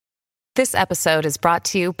This episode is brought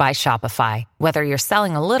to you by Shopify. Whether you're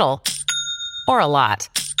selling a little or a lot,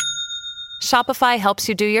 Shopify helps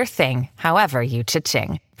you do your thing, however you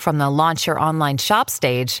cha-ching. From the launch your online shop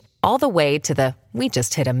stage, all the way to the we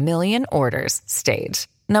just hit 1 million orders stage.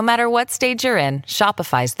 No matter what stage you're in,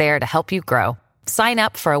 Shopify's there to help you grow. Sign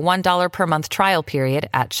up for a $1 per month trial period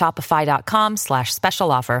at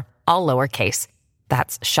shopify.com/special offer, all lowercase.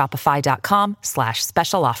 That's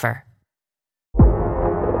shopify.com/special offer.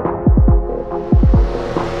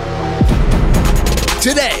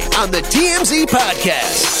 Today on the TMZ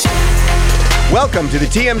Podcast. Welcome to the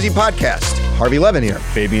TMZ Podcast. Harvey Levin here.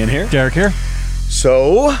 Fabian here. Derek here.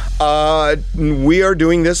 So, we are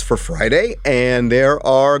doing this for Friday, and there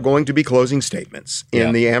are going to be closing statements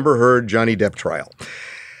in the Amber Heard Johnny Depp trial.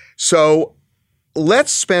 So,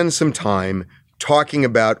 let's spend some time talking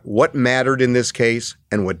about what mattered in this case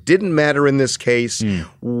and what didn't matter in this case,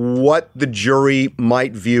 what the jury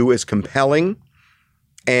might view as compelling,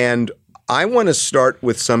 and I want to start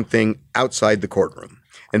with something outside the courtroom.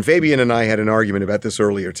 And Fabian and I had an argument about this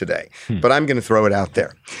earlier today, but I'm going to throw it out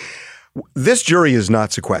there. This jury is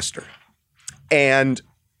not sequestered. And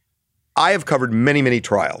I have covered many, many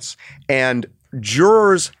trials. And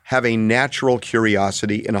jurors have a natural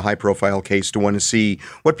curiosity in a high-profile case to want to see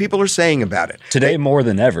what people are saying about it. Today, more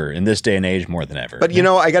than ever. In this day and age, more than ever. But, you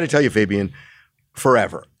know, I got to tell you, Fabian,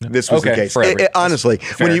 forever. This was the case. Forever. Honestly,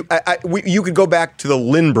 when you could go back to the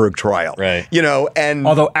Lindbergh trial, right? You know, and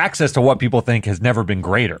although access to what people think has never been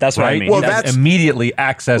greater. That's what right? I mean. Well, that's immediately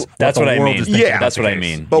access. That's what I mean. That's what I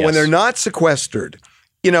mean. But when they're not sequestered,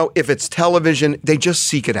 you know, if it's television, they just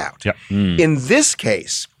seek it out. Yep. In this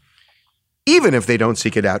case, even if they don't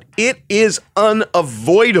seek it out, it is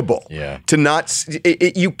unavoidable to not.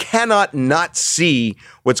 You cannot not see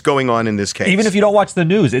what's going on in this case. Even if you don't watch the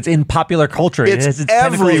news, it's in popular culture. It's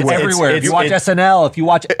everywhere. Everywhere. If you watch SNL, if you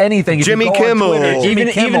watch anything, Jimmy Kimmel,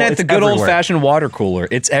 even at the good old-fashioned water cooler,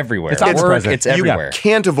 it's everywhere. It's omnipresent. It's everywhere. You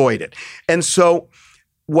can't avoid it. And so,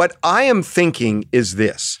 what I am thinking is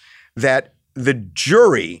this: that the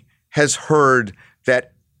jury has heard that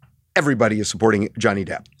everybody is supporting Johnny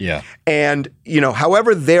Depp. Yeah. And, you know,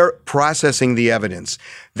 however they're processing the evidence,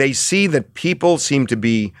 they see that people seem to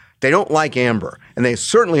be, they don't like Amber, and they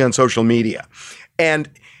certainly on social media. And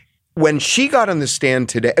when she got on the stand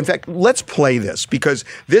today, in fact, let's play this because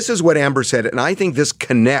this is what Amber said, and I think this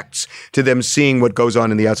connects to them seeing what goes on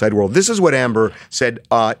in the outside world. This is what Amber said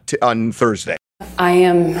on Thursday. I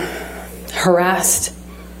am harassed,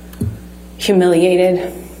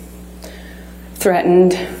 humiliated,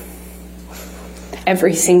 threatened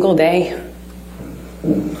every single day.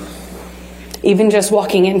 Even just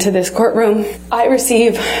walking into this courtroom, I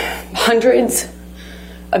receive hundreds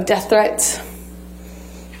of death threats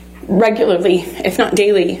regularly, if not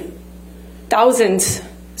daily. Thousands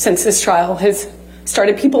since this trial has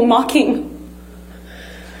started. People mocking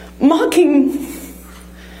my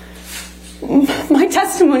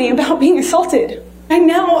testimony about being assaulted. And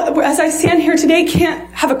now, as I stand here today, can't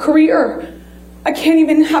have a career. I can't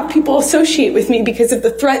even have people associate with me because of the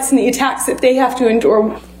threats and the attacks that they have to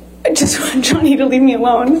endure. I just want Johnny to leave me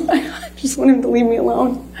alone. I just want him to leave me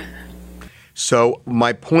alone. So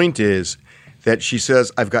my point is that she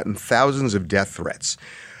says, I've gotten thousands of death threats.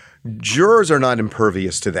 Jurors are not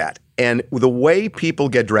impervious to that. And the way people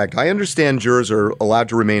get dragged, I understand jurors are allowed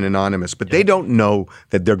to remain anonymous, but they don't know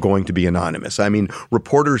that they're going to be anonymous. I mean,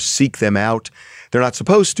 reporters seek them out. They're not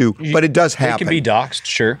supposed to, but it does happen. It can be doxxed,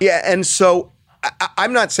 sure. Yeah, and so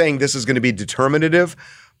I'm not saying this is going to be determinative,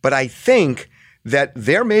 but I think that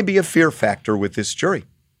there may be a fear factor with this jury.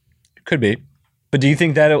 Could be. But do you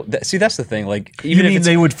think see, that's the thing. Like, even if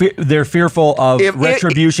they're fearful of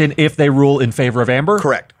retribution if they rule in favor of Amber?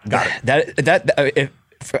 Correct. Got it.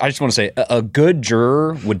 I just want to say a good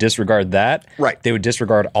juror would disregard that. Right. They would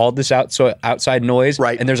disregard all this outside noise.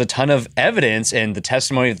 Right. And there's a ton of evidence and the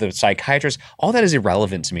testimony of the psychiatrist. All that is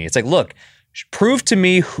irrelevant to me. It's like, look, prove to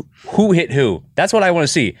me who hit who. That's what I want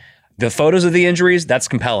to see. The photos of the injuries, that's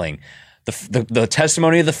compelling. The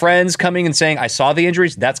testimony of the friends coming and saying, I saw the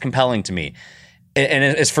injuries, that's compelling to me. And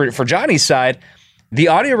as for Johnny's side, the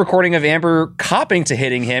audio recording of Amber copping to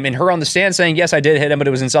hitting him and her on the stand saying, yes, I did hit him, but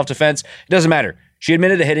it was in self-defense. It doesn't matter. She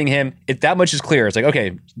admitted to hitting him. That much is clear. It's like,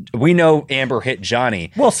 okay, we know Amber hit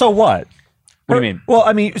Johnny. Well, so what? What do you mean? Well,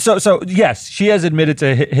 I mean, so yes, she has admitted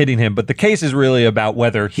to hitting him, but the case is really about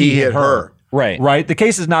whether he hit her. Right? The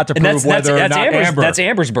case is not to prove whether or not Amber. That's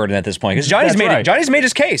Amber's burden at this point because Johnny's made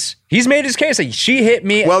his case. He's made his case. Like, she hit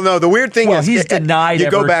me. Well, no, the weird thing is he's denied.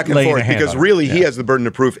 You go back and forth because really he has the burden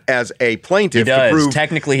of proof as a plaintiff. He does. To prove.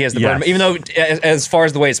 Technically, he has the burden, even though as far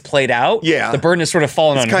as the way it's played out, the burden is sort of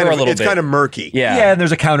fallen on her a little bit. It's kind of murky. Yeah, and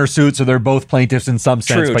there's a countersuit, so they're both plaintiffs in some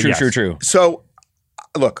sense. True. So,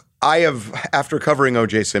 look, I have, after covering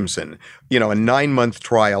O.J. Simpson, a 9-month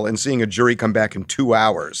trial and seeing a jury come back in 2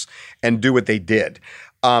 hours and do what they did,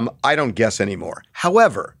 I don't guess anymore.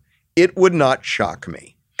 However, it would not shock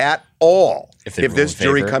me at all if this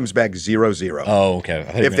jury comes back 0-0. Oh, okay.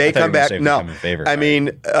 If they come back, no. I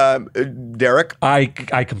mean, Derek? I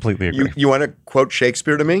completely agree. You want to quote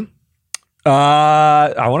Shakespeare to me?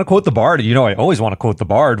 I want to quote the Bard. I always want to quote the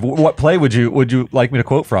Bard. What play would you like me to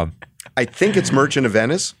quote from? I think it's Merchant of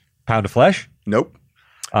Venice. Pound of Flesh? Nope.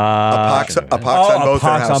 A pox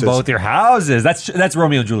on both your houses. That's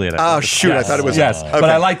Romeo and Juliet. Oh, shoot. Yes. I thought it was. Yes. Okay. But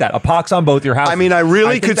I like that. A pox on both your houses. I mean, I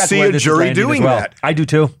really could see a jury doing that. I do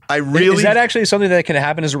too. Is that actually something that can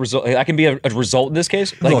happen as a result? That can be a result in this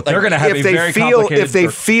case? Look, they're going to have a very complicated... If they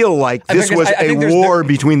feel like this was a war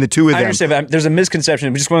between the two of them. I understand, but there's a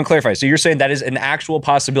misconception. We just want to clarify. So you're saying that is an actual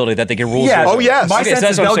possibility that they can rule? Yeah. Oh, yes. My sense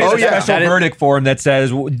is they'll get a special verdict form that says,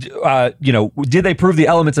 did they prove the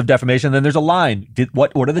elements of defamation? Then there's a line.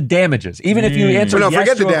 What are the damages? Even if you answer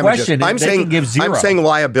yes to a question, they can give 0. I'm saying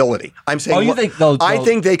liability. I'm saying. You think I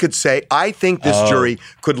think they could say. I think this jury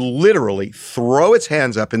could literally throw its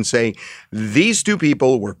hands up and say, "These two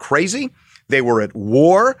people were crazy. They were at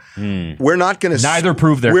war. We're not going to neither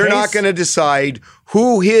prove their. We're case. not going to decide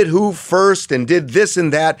who hit who first and did this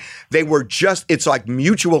and that. They were just. It's like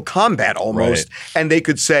mutual combat almost, and they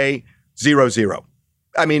could say 0-0.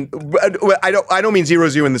 I mean, I don't mean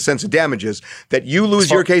 0-0 in the sense of damages. That you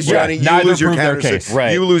lose your case, Johnny. You lose your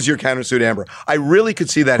countersuit. You lose your countersuit, Amber. I really could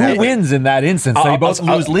see that happening. Who wins in that instance? They both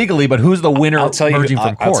lose legally, but who's the winner emerging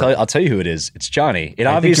from court? I'll tell you who it is. It's Johnny. It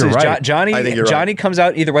obviously is Johnny. Johnny comes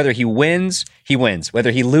out either whether he wins, he wins.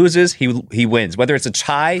 Whether he loses, he wins. Whether it's a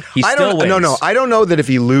tie, he still wins. No. I don't know that if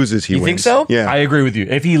he loses, he wins. You think so? Yeah. I agree with you.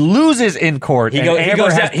 If he loses in court, he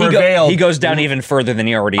goes down even further than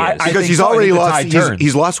he already is. Because he's already lost.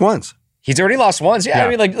 He's lost once. He's already lost once. Yeah.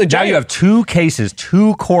 I mean, now you have 2 cases,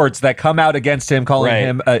 2 courts that come out against him, calling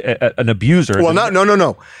him an abuser. Well,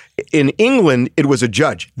 no. In England, it was a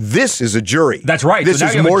judge. This is a jury. That's right. This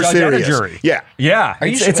is more serious. Jury. Yeah.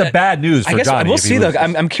 It's a bad news for Johnny. We'll see, though.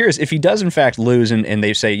 I'm curious if he does in fact lose, and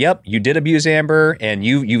they say, "Yep, you did abuse Amber, and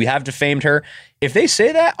you have defamed her." If they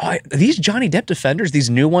say that, these Johnny Depp defenders, these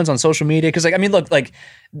new ones on social media, because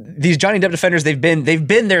these Johnny Depp defenders, they've been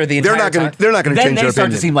there the entire time. They're not going to change their opinion. Then they start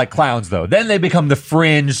to seem like clowns, though. Then they become the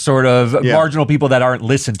fringe sort of marginal people that aren't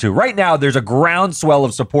listened to. Right now, there's a groundswell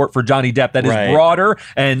of support for Johnny Depp that is broader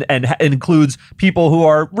and includes people who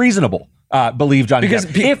are reasonable. Believe Johnny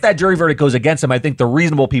Depp. If that jury verdict goes against him, I think the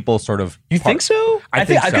reasonable people sort of... You think so? I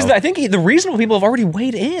think so. Because I think the reasonable people have already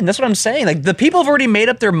weighed in. That's what I'm saying. Like, the people have already made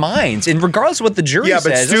up their minds, and regardless of what the jury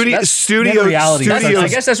says... studios... I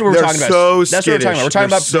guess that's what we're talking about. That's what we're talking about. We're talking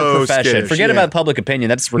about the profession. Forget about public opinion.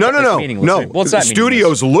 That's meaningless. No. Well, it's not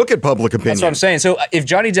studios look at public opinion. That's what I'm saying. So if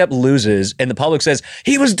Johnny Depp loses and the public says,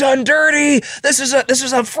 he was done dirty, this is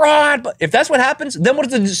a fraud... But if that's what happens, then what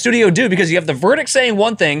does the studio do? Because you have the verdict saying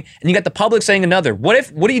one thing, and you got the public saying another.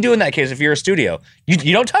 What do you do in that case if you're a studio?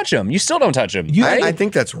 You don't touch them. You still don't touch them. I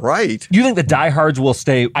think that's right. You think the diehards will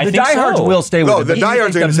stay? The diehards will stay with him. The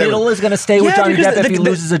diehards are going to stay. The middle is going to stay with Johnny Depp if he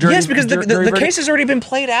loses a jury. Yes, because the case has already been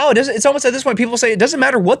played out. It's almost at this point people say it doesn't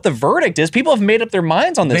matter what the verdict is. People have made up their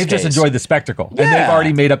minds on this. They've just enjoyed the spectacle, and they've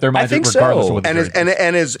already made up their minds regardless of what the verdict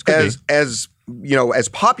is. And as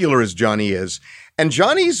popular as Johnny is, and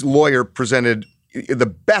Johnny's lawyer presented the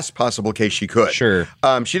best possible case she could. Sure.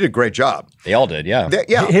 She did a great job. They all did, yeah.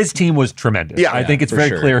 His team was tremendous. Yeah, I think it's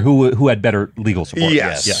very clear who had better legal support.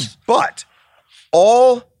 Yes. But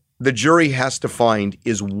all the jury has to find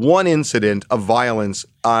is one incident of violence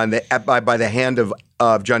by the hand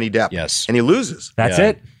of Johnny Depp. Yes. And he loses. That's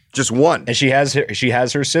it. Just one. And she has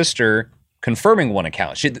her sister confirming one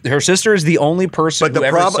account. Her sister is the only person who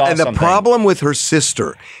ever saw something. And the problem with her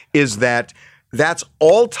sister is that that's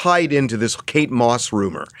all tied into this Kate Moss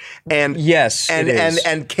rumor. And yes,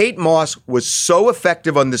 and Kate Moss was so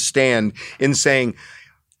effective on the stand in saying,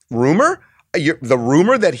 rumor? the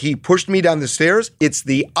rumor that he pushed me down the stairs, it's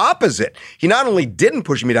the opposite. He not only didn't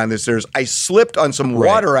push me down the stairs, I slipped on some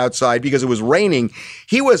water outside because it was raining.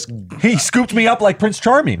 He scooped me up like Prince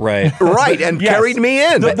Charming. Right. Right, and carried me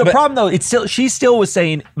in. The problem, though, she still was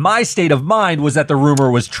saying my state of mind was that the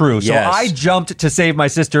rumor was true. So I jumped to save my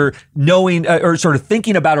sister, knowing or sort of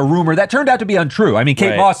thinking about a rumor that turned out to be untrue. I mean,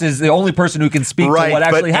 Kate Moss is the only person who can speak to what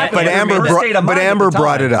actually happened. But Amber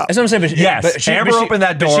brought it up. That's what I'm saying. But Amber opened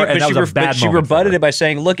that door, and that was a bad moment. She rebutted it by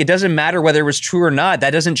saying, "Look, it doesn't matter whether it was true or not. That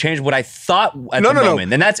doesn't change what I thought at the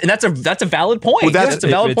moment." And that's a valid point. Well, that's a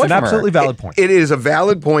valid point. It's an absolutely valid point. It is a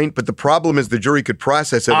valid point, but the problem is the jury could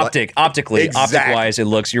process it. Optically, optic-wise, it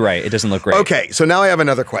looks. You're right. It doesn't look great. Okay, so now I have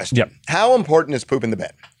another question. Yep. How important is poop in the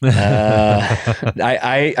bed?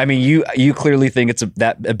 I mean, you clearly think it's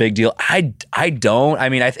a big deal. I don't. I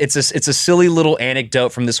mean, it's a silly little anecdote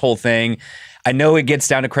from this whole thing. I know it gets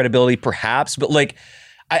down to credibility, perhaps, but like.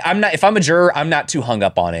 I'm not. If I'm a juror, I'm not too hung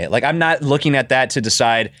up on it. Like I'm not looking at that to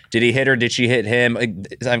decide did he hit her, did she hit him.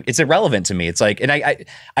 It's irrelevant to me. It's like, and I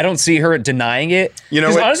don't see her denying it. You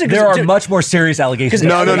know, honestly, there are much more serious allegations.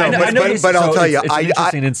 No. But I'll tell you,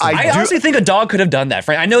 I honestly think a dog could have done that.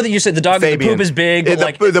 Frank, I know that you said the dog, Fabian, the poop is big.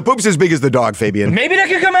 But the poop's as big as the dog, Fabian. Maybe that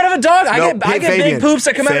could come out of a dog. I get big poops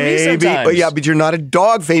that come out of me sometimes. But you're not a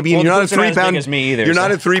dog, Fabian. Well, you're not a 3 pound. As me either, you're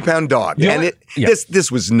not a 3 pound dog. And this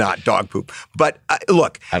was not dog poop. But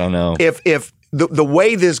look, I don't know. If the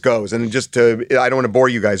way this goes, and I don't want to bore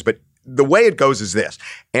you guys, but the way it goes is this.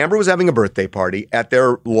 Amber was having a birthday party at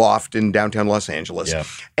their loft in downtown Los Angeles,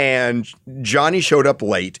 and Johnny showed up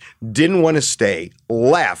late, didn't want to stay,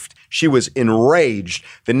 left. She was enraged.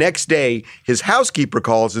 The next day, his housekeeper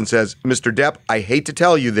calls and says, "Mr. Depp, I hate to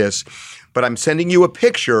tell you this, but I'm sending you a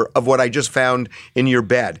picture of what I just found in your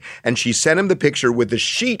bed." And she sent him the picture with the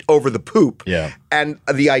sheet over the poop. Yeah. And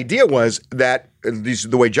the idea was that, at least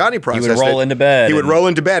the way Johnny processed it, he would roll into bed. He would roll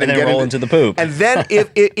into bed and then roll into the poop. And then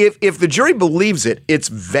if the jury believes it, it's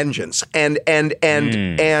vengeance. And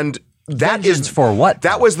that vengeance for what?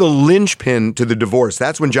 That was the linchpin to the divorce.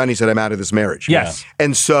 That's when Johnny said, "I'm out of this marriage." Yes.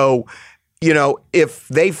 And so, if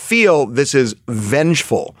they feel this is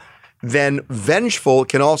vengeful, then vengeful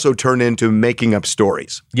can also turn into making up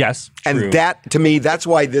stories. Yes. And that, to me, that's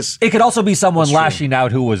why this... It could also be someone lashing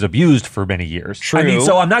out who was abused for many years. True. I mean,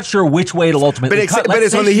 so I'm not sure which way it'll ultimately cut. But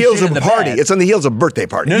it's on the heels of a party. It's on the heels of a birthday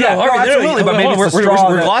party. Absolutely. But maybe we're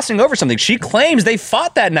glossing over something. She claims they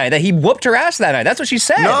fought that night, that he whooped her ass that night. That's what she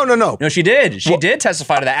said. No. No, she did. She did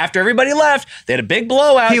testify to that. After everybody left, they had a big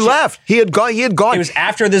blowout. He left. He had gone. It was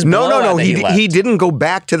after this blowout that he left. He didn't go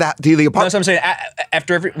back to the apartment. That's what I'm saying.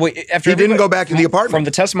 He didn't go back to the apartment. From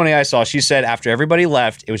the testimony I saw, she said after everybody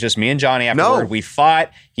left, it was just me and Johnny afterward. We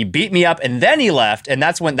fought. He beat me up, and then he left, and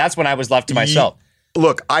that's when I was left to myself.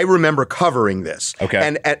 Look, I remember covering this. Okay.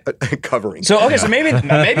 And covering. So maybe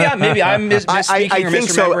I'm misspeaking I or think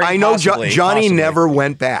so. I know Johnny never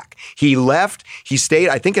went back. He left. He stayed,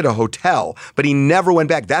 I think, at a hotel, but he never went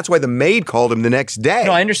back. That's why the maid called him the next day.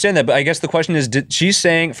 No, I understand that, but I guess the question is, she's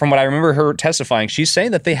saying, from what I remember her testifying, she's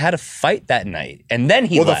saying that they had a fight that night, and then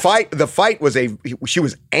he left. The fight was she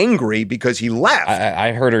was angry because he left.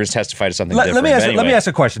 I heard her testify to something different. Let me ask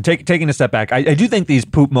a question. Taking a step back, I do think these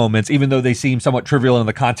poop moments, even though they seem somewhat trivial in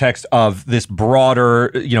the context of this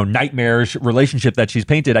broader, nightmarish relationship that she's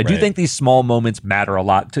painted, I do think these small moments matter a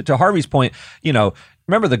lot. To Harvey's point,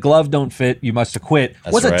 remember, the glove don't fit, you must acquit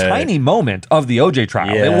was a tiny moment of the OJ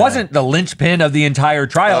trial. Yeah. It wasn't the linchpin of the entire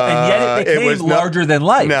trial, and yet it became larger than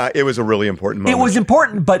life. It was a really important moment. It was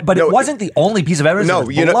important, but it wasn't the only piece of evidence.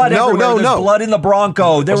 There was blood everywhere. There's blood in the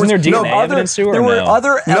Bronco. There was DNA evidence too, there were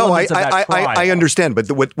other elements of that trial. I understand, but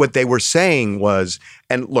what they were saying was,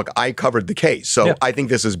 and look, I covered the case, so I think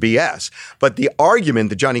this is BS. But the argument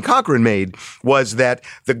that Johnny Cochran made was that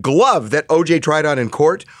the glove that OJ tried on in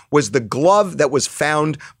court was the glove that was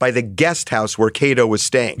found by the guest house where Cato was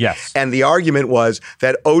staying. Yes. And the argument was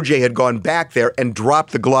that OJ had gone back there and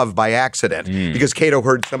dropped the glove by accident because Cato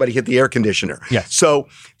heard somebody hit the air conditioner. Yes. So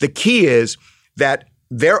the key is that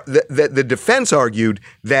the defense argued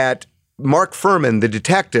that Mark Furman, the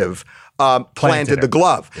detective, planted the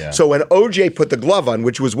glove. Yeah. So when OJ put the glove on,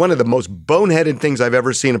 which was one of the most boneheaded things I've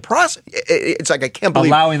ever seen a process, it's like I can't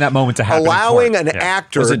believe allowing that moment to happen. Allowing an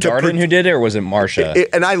actor. Was it Darden who did it, or was it Marsha?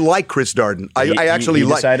 And I like Chris Darden. I actually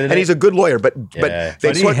like, and he's a good lawyer. But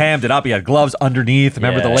he hammed it up. He had gloves underneath.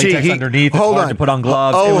 Remember the latex underneath. Hold on. To put on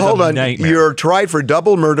gloves. Hold on. Nightmare. You're tried for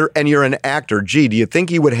double murder, and you're an actor. Gee, do you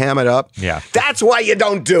think he would ham it up? Yeah. That's why you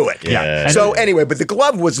don't do it. Yeah. So anyway, but the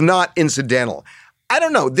glove was not incidental. I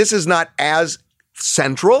don't know. This is not as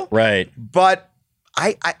central, right? But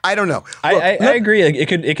I don't know. Look, I agree. Like,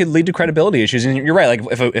 it could lead to credibility issues, and you're right. Like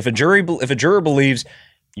if a juror believes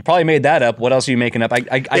you probably made that up, what else are you making up? I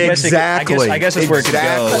guess that's where it could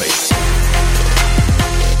go.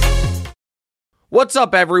 What's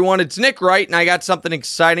up, everyone? It's Nick Wright, and I got something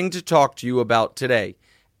exciting to talk to you about today.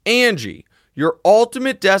 Angie, your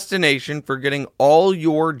ultimate destination for getting all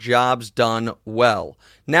your jobs done well.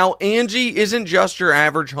 Now, Angie isn't just your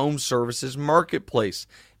average home services marketplace.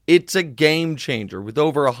 It's a game changer with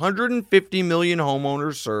over 150 million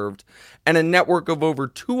homeowners served and a network of over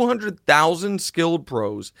 200,000 skilled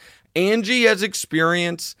pros. Angie has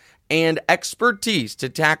experience and expertise to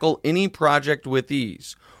tackle any project with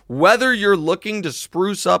ease. Whether you're looking to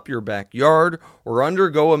spruce up your backyard or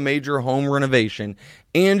undergo a major home renovation,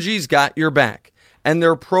 Angie's got your back. And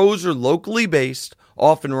their pros are locally based,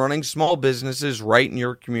 often running small businesses right in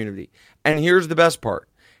your community. And here's the best part.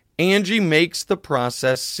 Angie makes the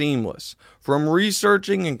process seamless. From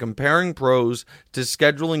researching and comparing pros to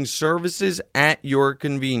scheduling services at your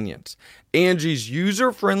convenience. Angie's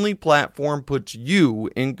user-friendly platform puts you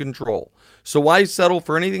in control. So why settle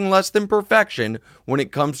for anything less than perfection when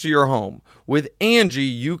it comes to your home? With Angie,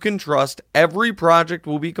 you can trust every project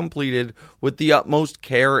will be completed with the utmost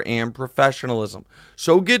care and professionalism.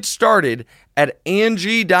 So get started at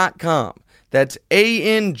Angie.com. That's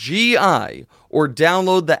ANGI, or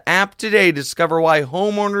download the app today to discover why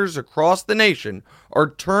homeowners across the nation are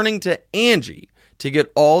turning to Angie to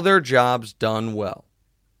get all their jobs done well.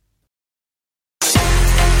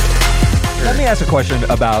 Let me ask a question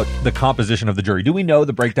about the composition of the jury. Do we know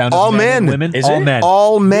the breakdown of all men and women? Is all it? men.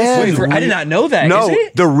 All men. Wait, I did not know that. No, Is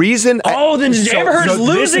it? the reason. Then Amber Heard's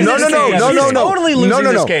losing this case. She's totally losing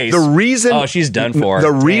this case. The reason. Oh, she's done for.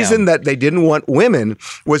 The reason that they didn't want women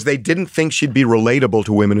was they didn't think she'd be relatable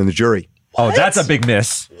to women in the jury. Oh, that's a big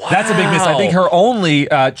miss. Wow. That's a big miss. I think her only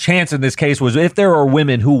chance in this case was if there are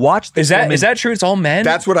women who watch this. Is that true? It's all men?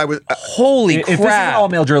 That's what I was. Holy crap. If this is an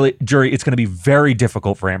all-male jury, it's going to be very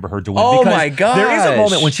difficult for Amber Heard to win. Oh, my gosh. There is a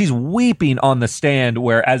moment when she's weeping on the stand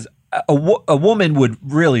where as a woman would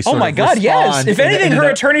really sort of respond. Yes. If anything, her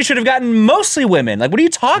attorney should have gotten mostly women. Like, what are you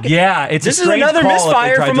talking? Yeah, this is another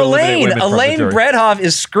misfire from Elaine. Elaine Bredhoff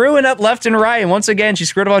is screwing up left and right, and once again, she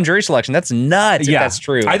screwed up on jury selection. That's nuts. If that's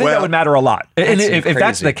true. I think that would matter a lot. And if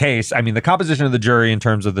that's the case, I mean, the composition of the jury in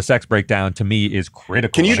terms of the sex breakdown to me is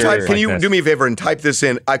critical. Can you do me a favor and type this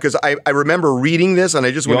in? Because I remember reading this, and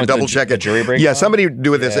I just want to double check it. Jury breakdown? Yeah, somebody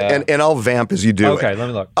do this, and I'll vamp as you do it. Okay, let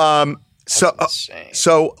me look.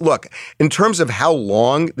 So look, in terms of how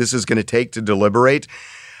long this is going to take to deliberate,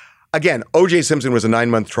 again, O.J. Simpson was a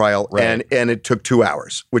 9-month trial, and it took 2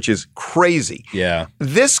 hours, which is crazy. Yeah.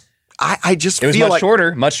 This, I just feel like...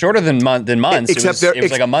 much shorter than months. Except it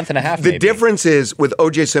was like a month and a half, The difference is, with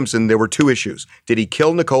O.J. Simpson, there were 2 issues. Did he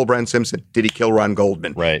kill Nicole Brown Simpson? Did he kill Ron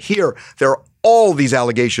Goldman? Right. Here, there are all these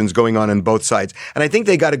allegations going on both sides. And I think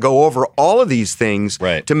they got to go over all of these things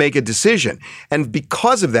to make a decision. And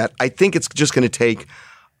because of that, I think it's just going to take...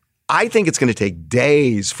 I think it's going to take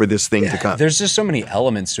days for this thing to come. There's just so many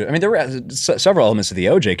elements to it. I mean, there were several elements to the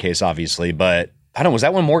OJ case, obviously, but I don't know, was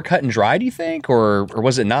that one more cut and dry, do you think, or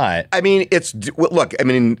was it not? I mean,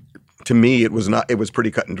 to me, it was not. It was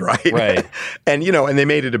pretty cut and dry, right? And they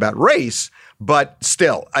made it about race, but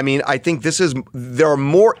still, I mean, I think there are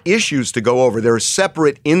more issues to go over. There are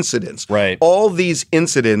separate incidents, right? All these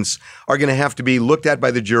incidents are going to have to be looked at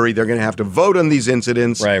by the jury. They're going to have to vote on these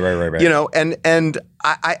incidents, right. And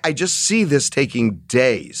I just see this taking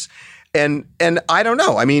days, and I don't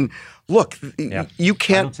know. I mean. Look, you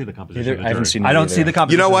can't. I don't see the composition. I haven't seen it. I don't see the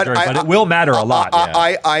composition. You know what? But it will matter a lot.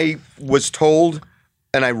 I was told,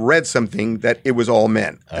 and I read something that it was all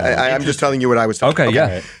men. I'm just telling you what I was told. Okay,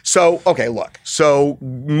 yeah. So, look. So,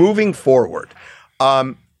 moving forward,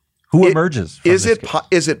 who emerges? Is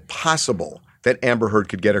it possible that Amber Heard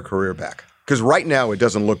could get her career back? Because right now it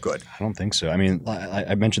doesn't look good. I don't think so. I mean,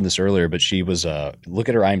 I mentioned this earlier, but she was look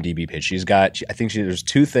at her IMDb page. She's got. There's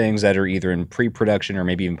 2 things that are either in pre-production or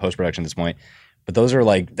maybe even post-production at this point. But those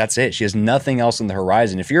are that's it. She has nothing else on the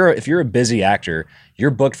horizon. If you're a busy actor,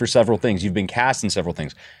 you're booked for several things. You've been cast in several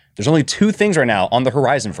things. There's only 2 things right now on the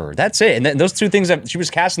horizon for her. That's it. And then those 2 things that she was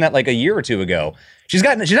casting that like a year or 2 ago. She's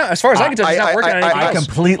not, as far as I can tell, she's not working on anything else. I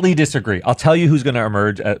completely disagree. I'll tell you who's going to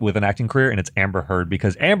emerge with an acting career, and it's Amber Heard.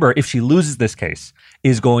 Because Amber, if she loses this case,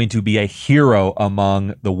 is going to be a hero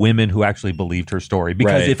among the women who actually believed her story.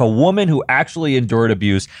 Because if a woman who actually endured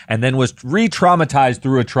abuse and then was re-traumatized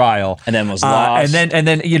through a trial, and then was lost, and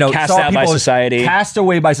then cast out by society, cast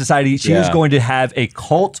away by society, she is going to have a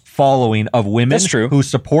cult following of women who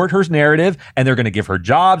support support her narrative, and they're going to give her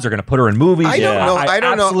jobs. They're going to put her in movies. I don't know. I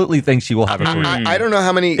don't absolutely think she will have a career. I don't know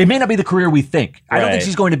how many. It may not be the career we think. I don't think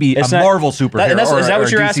she's going to be Marvel superhero. Is that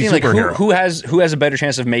what you're asking? Like, superhero. who has a better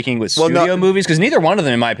chance of making with studio movies? Because neither one of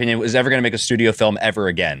them, in my opinion, was ever going to make a studio film ever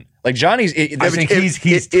again. Like Johnny's, I think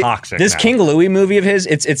he's toxic. This now. King Louis movie of his,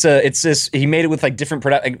 it's this. He made it with like different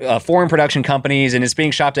foreign production companies, and it's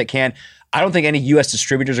being shopped at Cannes. I don't think any U.S.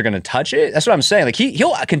 distributors are going to touch it. That's what I'm saying. Like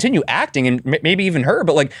he'll continue acting and maybe even her,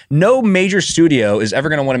 but like no major studio is ever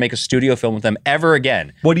going to want to make a studio film with them ever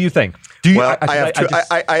again. What do you think?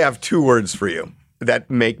 I have two words for you that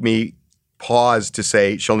make me pause to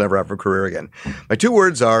say she'll never have a career again. My two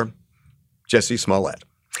words are Jussie Smollett.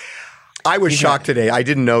 I was shocked today. I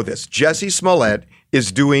didn't know this. Jussie Smollett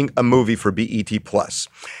is doing a movie for BET Plus.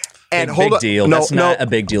 And big deal. That's not a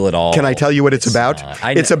big deal at all. Can I tell you what it's about?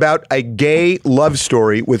 It's about a gay love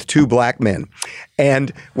story with two black men.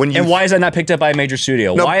 And why is that not picked up by a major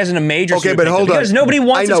studio? Why isn't a major studio? But hold on. Because nobody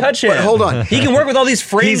wants to touch him. But hold on. He can work with all these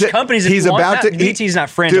fringe companies. He's about to. BET's not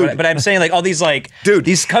fringe, but I'm saying like all these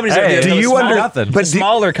these companies. Do you understand? But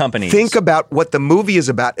smaller companies. Think about what the movie is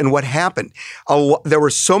about and what happened. There were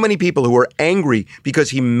so many people who were angry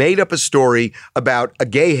because he made up a story about a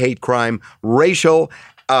gay hate crime, racial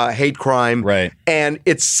hate crime, right? And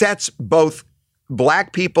it sets both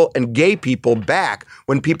black people and gay people back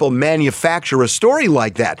when people manufacture a story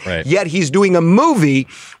like that. Right. Yet he's doing a movie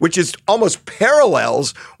which is almost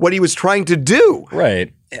parallels what he was trying to do.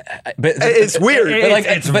 Right. But it's weird.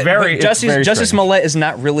 Jussie Smollett is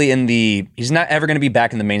not really he's not ever going to be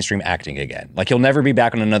back in the mainstream acting again. Like he'll never be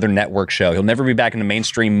back on another network show. He'll never be back in a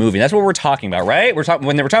mainstream movie. That's what we're talking about, right?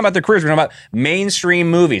 When they were talking about their careers, we're talking about mainstream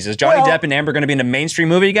movies. Is Johnny Depp and Amber going to be in a mainstream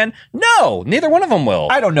movie again? No, neither one of them will.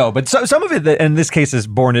 I don't know, but some of it that in this case has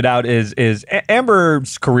borne it out is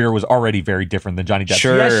Amber's career was already very different than Johnny Depp.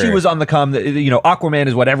 Sure. Yes, she was on the come. Aquaman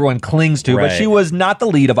is what everyone clings to, but she was not the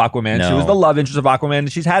lead of Aquaman. No. She was the love interest of Aquaman.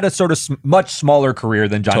 She's had a sort of much smaller career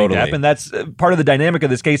than Johnny Depp, and that's part of the dynamic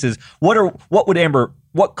of this case. Is what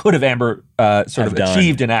could have Amber sort of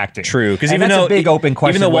achieved in acting? True, because even though a big open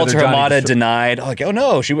question, even though Walter Hamada denied, oh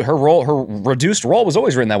no, her reduced role was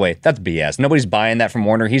always written that way. That's BS. Nobody's buying that from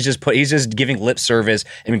Warner. He's just giving lip service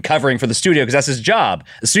and covering for the studio because that's his job.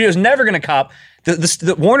 The studio's never going to cop.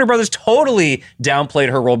 The Warner Brothers totally downplayed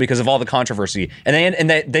her role because of all the controversy, and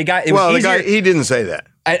they got it was easier. The guy, he didn't say that.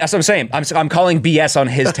 That's what I'm saying. I'm calling BS on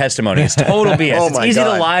his testimony. It's total BS. It's easy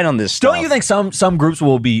to lie on this stuff. Don't you think some groups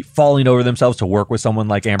will be falling over themselves to work with someone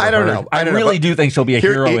like Amber Heard? I don't know. I really do think she'll be a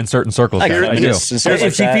hero in certain circles. I do.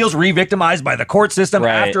 If she feels re-victimized by the court system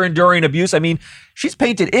after enduring abuse, I mean, she's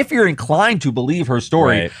painted, if you're inclined to believe her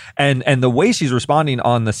story, and the way she's responding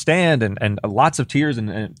on the stand and lots of tears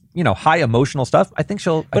and high emotional stuff, I think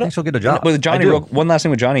she'll get a job. With Johnny, one last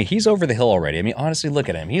thing with Johnny, he's over the hill already. I mean, honestly, look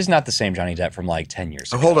at him. He's not the same Johnny Depp from like 10 years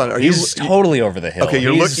ago. Hold on, he's totally over the hill. Okay,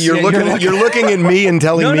 you're looking at me and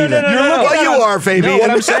telling me that. Well, you are, Fabian. No,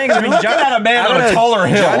 what I'm saying is, Johnny, at a man on a taller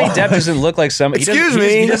hill. Johnny Depp doesn't look like some. Excuse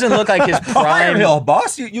me. He doesn't look like his prime. Higher hill,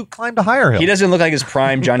 boss. You climbed a higher hill. He doesn't look like his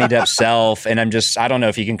prime Johnny Depp self, and I don't know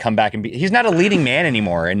if he can come back and be. He's not a leading man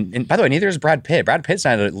anymore. And by the way, neither is Brad Pitt. Brad Pitt's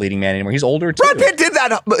not a leading man anymore. He's older too. Brad Pitt did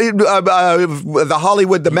that. The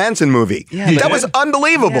Hollywood, the Manson movie. Yeah, that was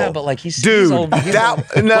unbelievable. Yeah, but like he's old.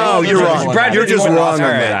 No, you're wrong. You're just wrong on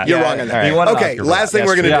that. You're wrong on that. Okay, last thing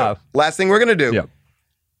we're gonna do. Yeah.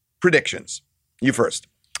 Predictions. You first.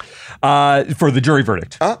 For the jury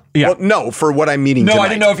verdict. Yeah. Well, no, for what I'm meeting tonight. I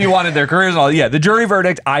didn't know if you wanted their careers and all. Yeah, the jury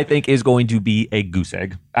verdict, I think, is going to be a goose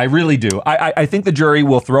egg. I really do. I think the jury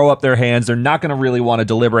will throw up their hands. They're not going to really want to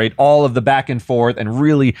deliberate all of the back and forth and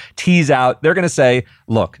really tease out. They're going to say,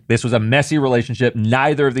 look, this was a messy relationship.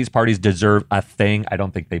 Neither of these parties deserve a thing. I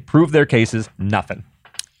don't think they proved their cases. Nothing.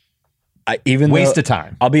 Waste of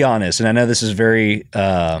time. I'll be honest, and I know this is very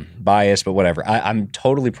biased, but whatever. I'm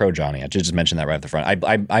totally pro Johnny. I just mentioned that right at the front.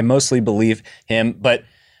 I mostly believe him, but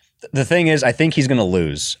the thing is, I think he's going to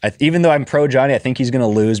lose. Even though I'm pro Johnny, I think he's going to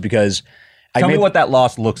lose because. Tell me what that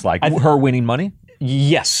loss looks like. Her winning money?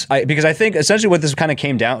 Yes, because I think essentially what this kind of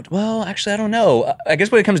came down. Well, actually, I don't know. I guess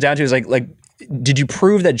what it comes down to is like. Did you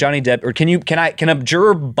prove that Johnny Depp, or can a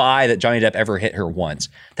juror buy that Johnny Depp ever hit her once?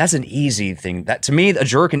 That's an easy thing. That to me, a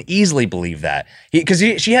juror can easily believe that because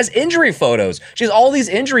she has injury photos. She has all these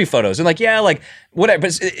injury photos, and whatever.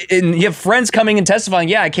 But you have friends coming and testifying.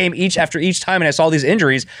 Yeah, I came after each time, and I saw these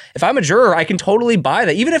injuries. If I'm a juror, I can totally buy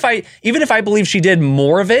that. Even if I believe she did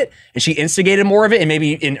more of it and she instigated more of it and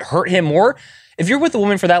maybe hurt him more. If you're with a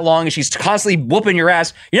woman for that long and she's constantly whooping your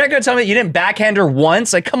ass, you're not going to tell me you didn't backhand her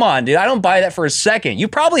once? Like, come on, dude. I don't buy that for a second. You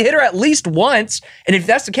probably hit her at least once. And if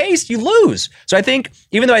that's the case, you lose. So I think,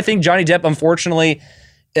 even though I think Johnny Depp, unfortunately,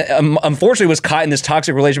 unfortunately was caught in this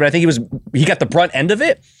toxic relationship. I think he got the brunt end of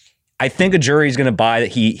it. I think a jury is going to buy that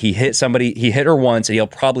he hit somebody, he hit her once, and he'll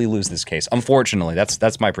probably lose this case. Unfortunately,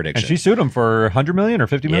 that's my prediction. And she sued him for $100 million or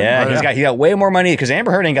 $50 million. Yeah, he got way more money because Amber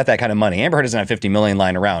Heard ain't got that kind of money. Amber Heard doesn't have $50 million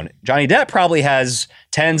lying around. Johnny Depp probably has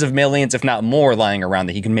tens of millions, if not more, lying around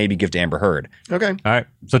that he can maybe give to Amber Heard. Okay. All right.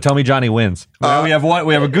 So tell me Johnny wins. We have one.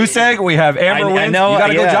 We have a goose egg. We have Amber wins. I know, you got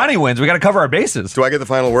to go Johnny wins. We got to cover our bases. Do I get the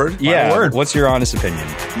final word? Final word. What's your honest opinion?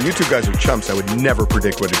 You two guys are chumps. I would never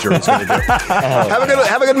predict what a jury's going to do.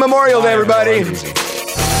 Have a good Memorial Day, everybody.